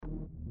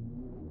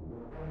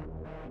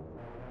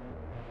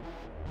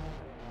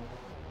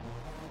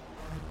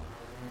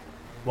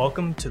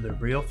Welcome to the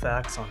Real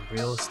Facts on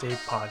Real Estate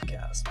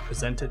podcast,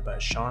 presented by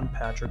Sean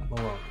Patrick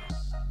Maloney.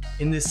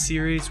 In this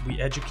series,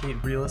 we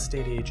educate real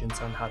estate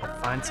agents on how to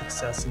find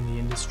success in the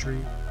industry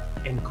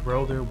and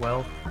grow their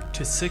wealth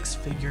to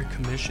six-figure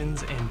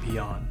commissions and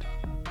beyond.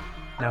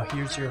 Now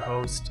here's your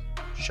host,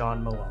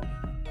 Sean Maloney.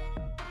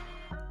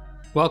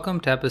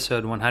 Welcome to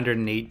episode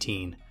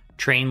 118,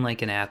 Train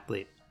Like an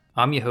Athlete.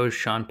 I'm your host,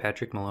 Sean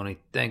Patrick Maloney.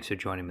 Thanks for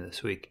joining me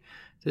this week.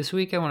 This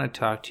week I want to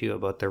talk to you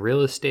about the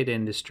real estate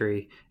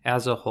industry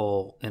as a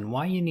whole and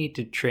why you need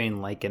to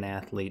train like an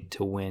athlete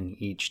to win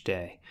each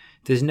day.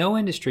 There's no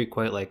industry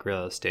quite like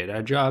real estate.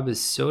 Our job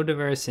is so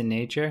diverse in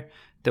nature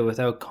that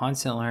without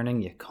constant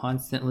learning, you're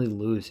constantly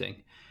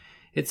losing.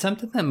 It's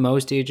something that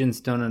most agents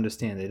don't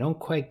understand. They don't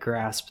quite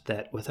grasp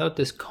that without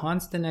this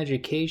constant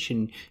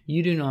education,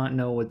 you do not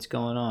know what's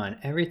going on.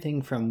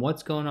 Everything from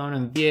what's going on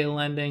in VA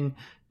lending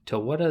to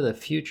what are the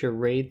future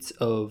rates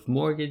of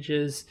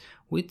mortgages.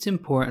 It's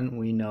important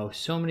we know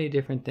so many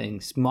different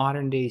things,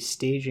 modern day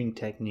staging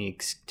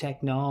techniques,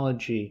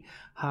 technology,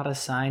 how to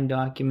sign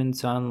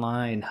documents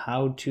online,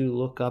 how to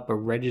look up a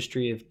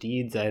registry of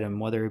deeds item,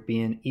 whether it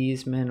be an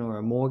easement or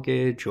a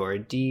mortgage or a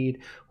deed,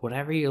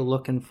 whatever you're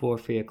looking for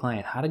your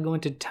client, how to go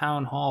into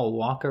town hall,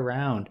 walk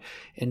around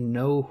and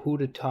know who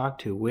to talk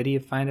to. Where do you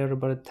find out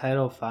about a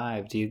Title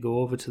V? Do you go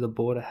over to the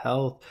Board of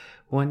Health?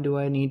 When do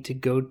I need to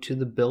go to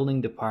the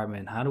building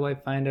department? How do I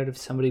find out if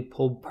somebody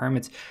pulled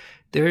permits?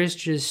 There is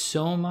just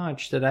so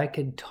much that I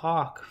could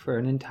talk for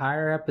an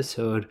entire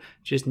episode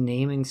just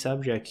naming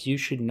subjects you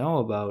should know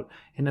about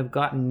and have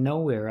gotten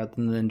nowhere other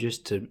than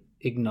just to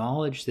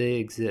acknowledge they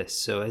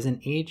exist. So as an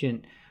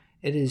agent,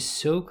 it is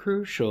so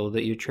crucial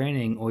that you're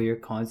training or you're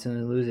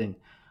constantly losing.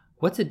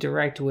 What's a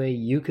direct way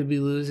you could be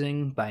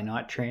losing by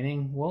not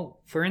training?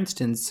 Well, for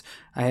instance,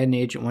 I had an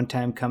agent one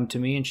time come to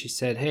me and she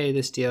said, hey,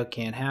 this deal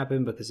can't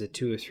happen because of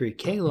 2 or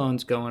 3K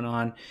loans going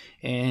on,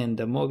 and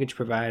the mortgage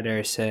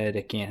provider said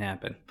it can't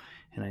happen.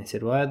 And I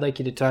said, well, I'd like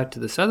you to talk to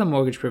this other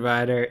mortgage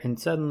provider, and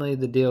suddenly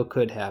the deal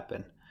could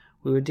happen.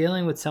 We were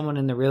dealing with someone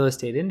in the real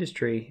estate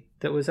industry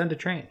that was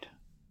undertrained,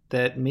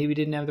 that maybe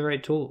didn't have the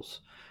right tools.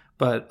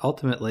 But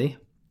ultimately,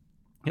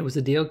 it was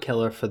a deal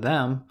killer for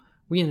them.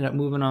 We ended up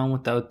moving on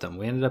without them.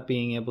 We ended up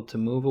being able to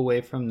move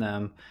away from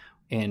them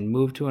and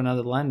move to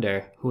another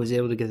lender who was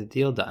able to get the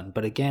deal done.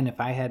 But again,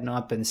 if I had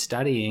not been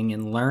studying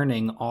and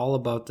learning all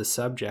about the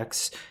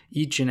subjects,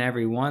 each and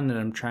every one that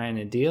I'm trying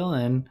to deal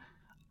in,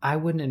 I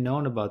wouldn't have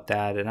known about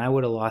that, and I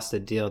would have lost a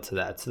deal to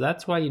that. So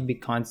that's why you'd be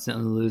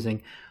constantly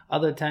losing.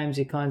 Other times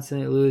you're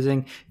constantly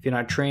losing. If you're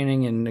not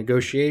training in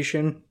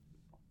negotiation,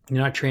 you're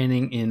not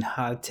training in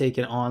how to take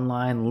an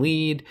online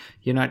lead,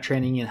 you're not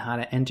training in how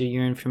to enter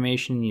your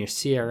information in your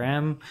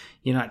CRM,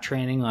 you're not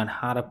training on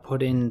how to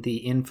put in the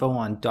info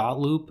on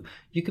dotloop,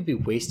 you could be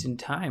wasting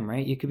time,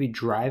 right? You could be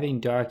driving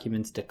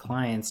documents to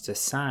clients to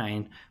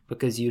sign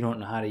because you don't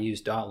know how to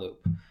use dotloop.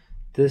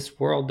 This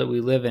world that we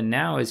live in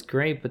now is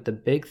great, but the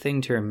big thing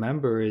to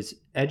remember is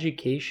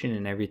education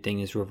and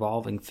everything is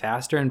revolving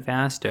faster and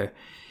faster,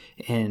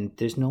 and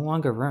there's no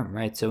longer room,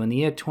 right? So in the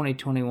year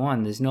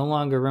 2021, there's no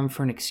longer room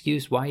for an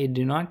excuse why you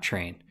do not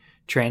train.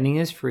 Training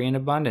is free and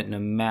abundant no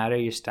matter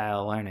your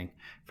style of learning.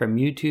 From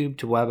YouTube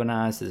to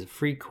webinars, there's a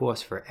free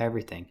course for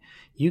everything.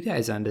 You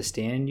guys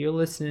understand, you're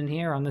listening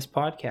here on this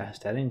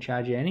podcast. I didn't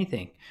charge you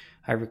anything.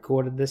 I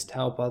recorded this to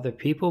help other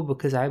people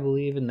because I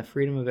believe in the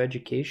freedom of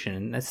education.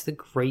 And that's the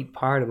great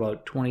part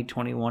about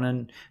 2021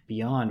 and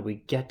beyond.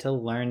 We get to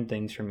learn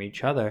things from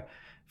each other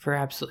for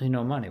absolutely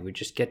no money. We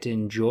just get to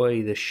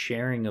enjoy the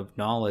sharing of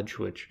knowledge,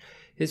 which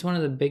is one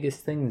of the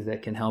biggest things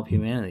that can help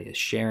humanity, is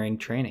sharing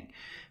training.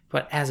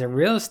 But as a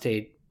real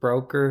estate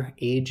broker,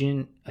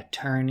 agent,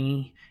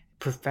 attorney,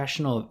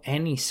 professional of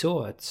any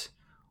sorts,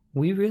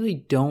 we really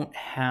don't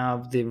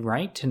have the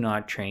right to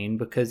not train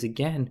because,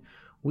 again,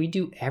 we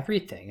do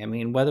everything. I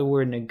mean, whether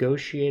we're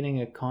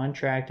negotiating a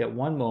contract at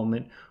one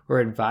moment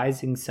or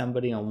advising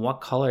somebody on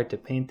what color to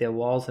paint their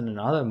walls in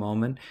another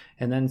moment,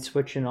 and then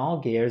switching all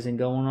gears and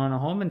going on a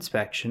home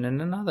inspection in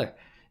another.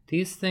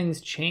 These things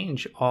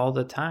change all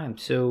the time.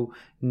 So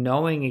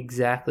knowing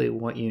exactly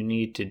what you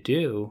need to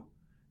do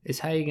is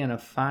how you're going to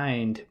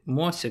find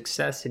more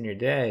success in your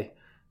day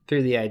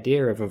through the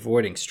idea of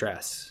avoiding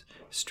stress.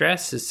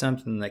 Stress is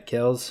something that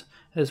kills,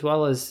 as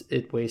well as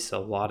it wastes a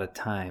lot of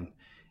time.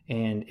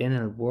 And in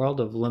a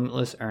world of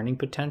limitless earning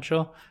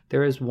potential,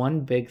 there is one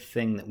big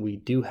thing that we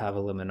do have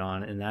a limit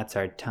on, and that's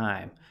our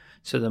time.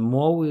 So the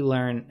more we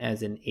learn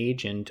as an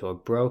agent or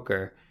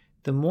broker,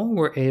 the more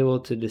we're able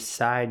to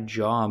decide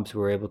jobs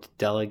we're able to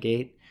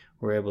delegate,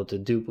 we're able to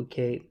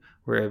duplicate,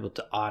 we're able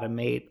to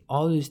automate,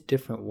 all these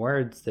different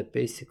words that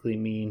basically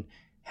mean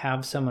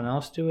have someone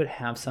else do it,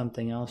 have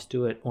something else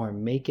do it, or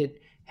make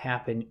it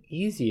happen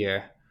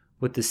easier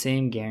with the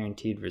same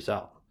guaranteed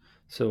result.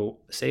 So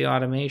say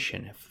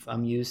automation. If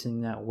I'm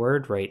using that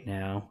word right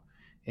now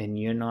and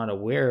you're not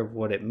aware of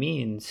what it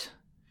means,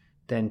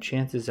 then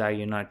chances are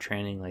you're not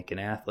training like an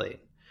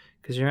athlete.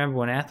 Because remember,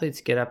 when athletes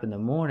get up in the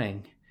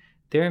morning,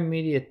 their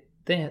immediate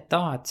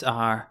thoughts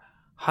are,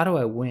 how do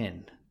I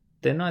win?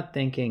 they're not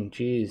thinking,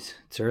 geez,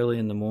 it's early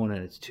in the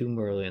morning, it's too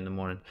early in the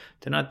morning.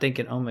 They're not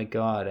thinking, oh my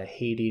God, I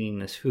hate eating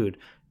this food.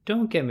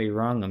 Don't get me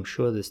wrong, I'm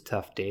sure there's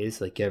tough days,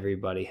 like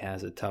everybody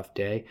has a tough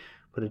day.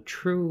 But a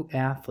true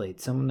athlete,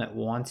 someone that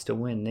wants to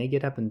win, they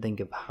get up and think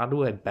of, how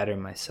do I better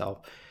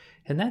myself?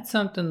 And that's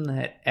something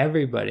that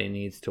everybody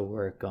needs to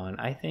work on.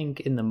 I think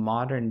in the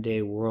modern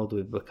day world,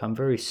 we've become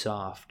very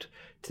soft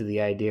to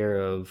the idea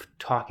of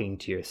talking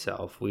to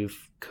yourself.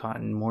 We've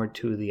gotten more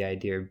to the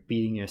idea of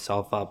beating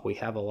yourself up. We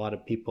have a lot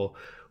of people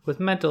with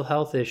mental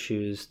health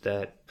issues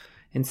that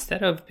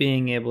instead of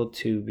being able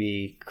to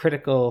be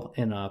critical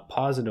in a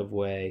positive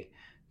way,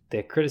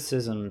 their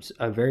criticisms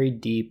are very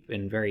deep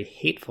and very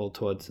hateful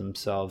towards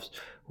themselves.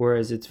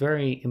 Whereas it's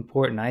very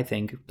important, I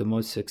think, the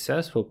most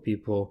successful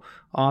people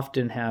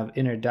often have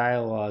inner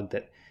dialogue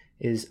that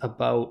is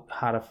about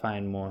how to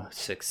find more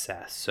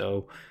success.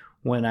 So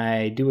when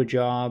I do a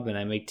job and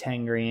I make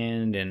 10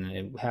 grand and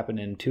it happened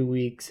in 2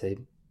 weeks, I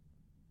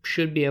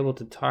should be able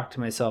to talk to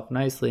myself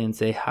nicely and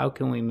say, how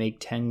can we make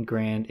 10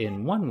 grand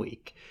in 1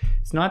 week?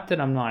 It's not that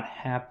I'm not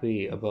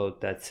happy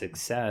about that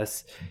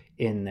success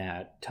in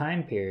that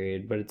time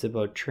period, but it's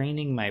about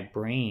training my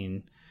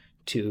brain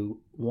to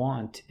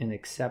want and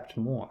accept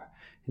more.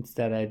 It's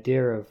that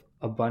idea of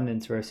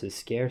abundance versus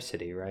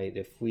scarcity, right?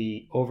 If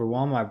we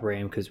overwhelm our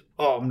brain because,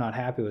 I'm not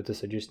happy with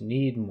this, I just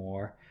need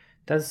more,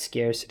 that's a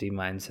scarcity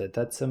mindset.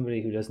 That's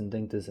somebody who doesn't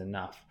think there's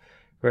enough.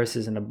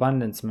 Versus an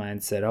abundance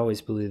mindset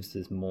always believes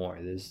there's more.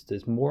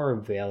 There's more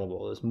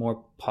available. There's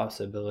more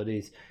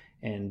possibilities.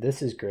 And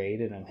this is great.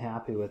 And I'm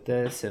happy with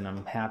this. And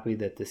I'm happy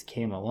that this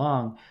came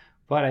along.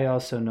 But I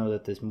also know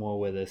that there's more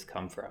where this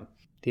come from.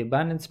 The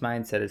abundance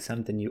mindset is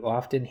something you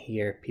often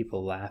hear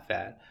people laugh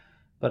at.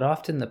 But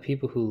often the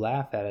people who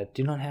laugh at it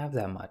do not have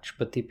that much.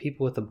 But the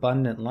people with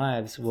abundant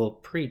lives will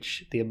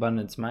preach the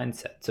abundance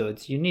mindset. So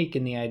it's unique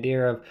in the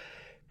idea of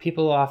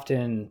people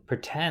often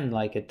pretend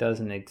like it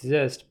doesn't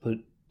exist, but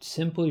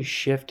simply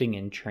shifting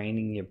and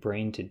training your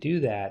brain to do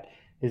that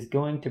is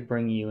going to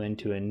bring you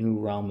into a new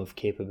realm of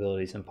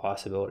capabilities and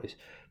possibilities.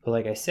 But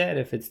like I said,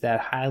 if it's that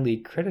highly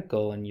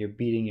critical and you're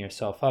beating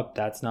yourself up,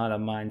 that's not a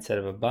mindset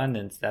of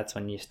abundance. That's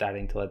when you're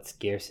starting to let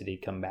scarcity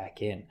come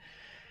back in.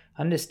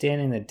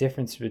 Understanding the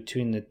difference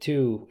between the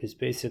two is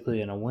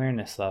basically an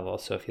awareness level.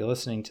 So if you're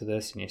listening to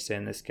this and you're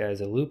saying this guy's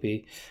a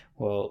loopy,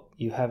 well,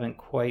 you haven't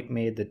quite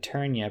made the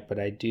turn yet, but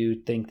I do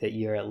think that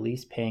you're at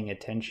least paying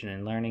attention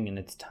and learning, and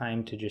it's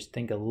time to just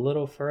think a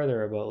little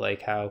further about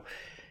like how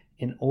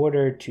in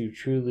order to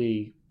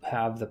truly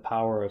have the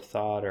power of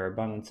thought or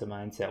abundance of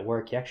mindset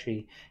work, you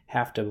actually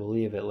have to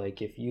believe it.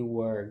 Like if you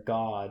were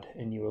God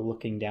and you were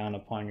looking down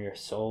upon your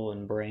soul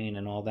and brain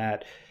and all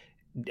that,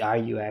 are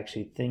you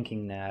actually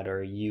thinking that, or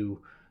are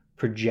you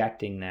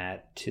projecting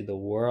that to the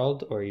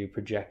world, or are you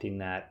projecting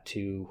that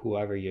to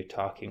whoever you're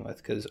talking with?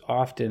 Because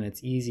often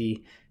it's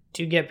easy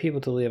to get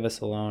people to leave us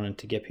alone and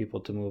to get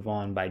people to move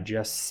on by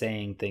just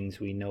saying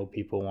things we know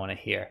people want to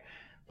hear.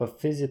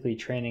 But physically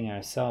training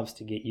ourselves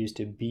to get used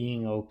to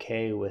being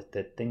okay with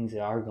that things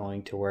are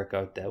going to work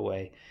out that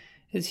way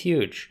is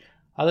huge.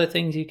 Other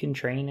things you can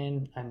train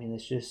in,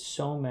 there's just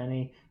so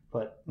many,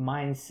 but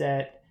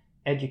mindset,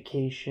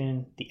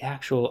 education, the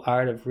actual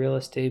art of real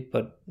estate,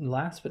 but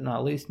last but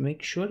not least,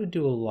 make sure to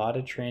do a lot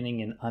of training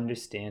in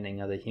understanding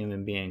other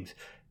human beings.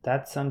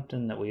 That's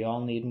something that we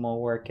all need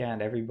more work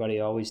at. Everybody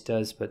always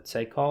does, but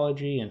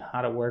psychology and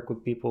how to work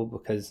with people,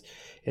 because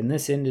in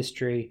this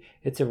industry,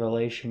 it's a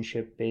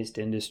relationship-based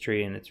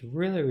industry, and it's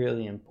really,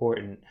 really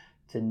important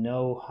to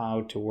know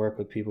how to work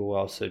with people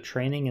well. So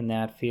training in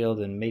that field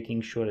and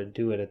making sure to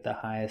do it at the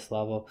highest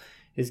level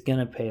is going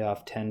to pay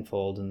off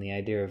tenfold in the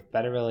idea of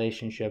better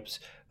relationships,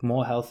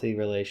 more healthy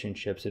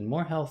relationships, and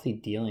more healthy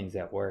dealings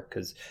at work.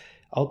 Because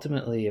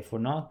ultimately, if we're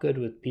not good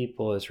with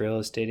people as real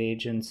estate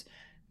agents,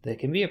 there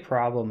can be a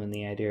problem in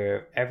the idea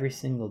of every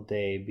single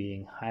day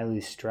being highly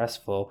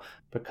stressful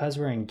because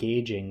we're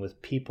engaging with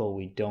people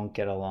we don't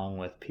get along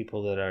with,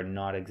 people that are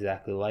not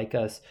exactly like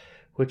us,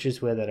 which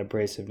is where that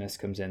abrasiveness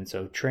comes in.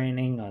 So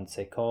training on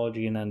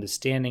psychology and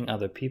understanding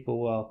other people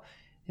well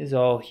is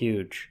all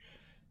huge.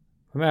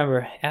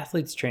 Remember,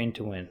 athletes train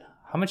to win.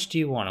 How much do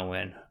you want to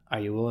win? Are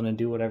you willing to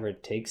do whatever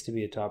it takes to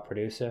be a top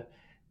producer?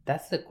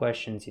 That's the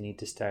questions you need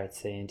to start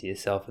saying to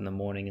yourself in the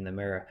morning in the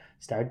mirror.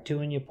 Start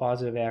doing your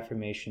positive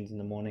affirmations in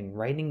the morning,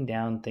 writing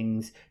down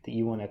things that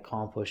you want to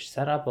accomplish.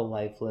 Set up a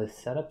life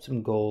list, set up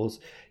some goals,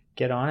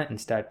 get on it and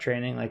start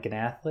training like an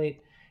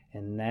athlete,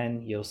 and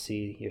then you'll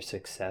see your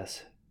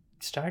success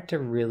start to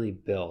really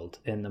build.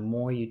 And the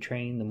more you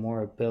train, the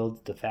more it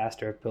builds, the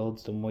faster it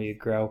builds, the more you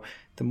grow.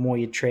 The more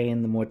you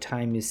train, the more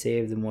time you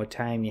save, the more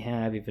time you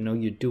have. Even though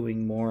you're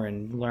doing more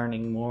and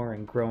learning more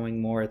and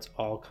growing more, it's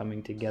all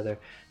coming together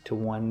to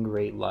one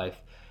great life.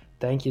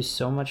 Thank you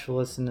so much for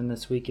listening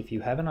this week. If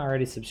you haven't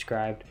already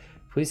subscribed,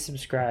 please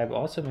subscribe.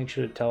 Also, make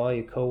sure to tell all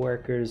your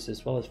coworkers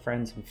as well as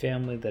friends and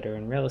family that are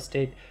in real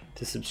estate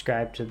to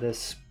subscribe to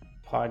this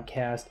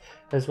podcast,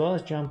 as well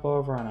as jump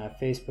over on our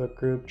Facebook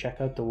group, check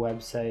out the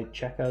website,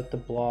 check out the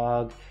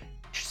blog,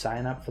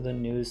 sign up for the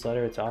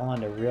newsletter. It's all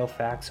under Real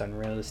Facts on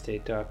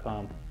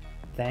realestate.com.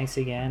 Thanks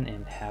again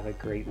and have a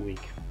great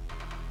week.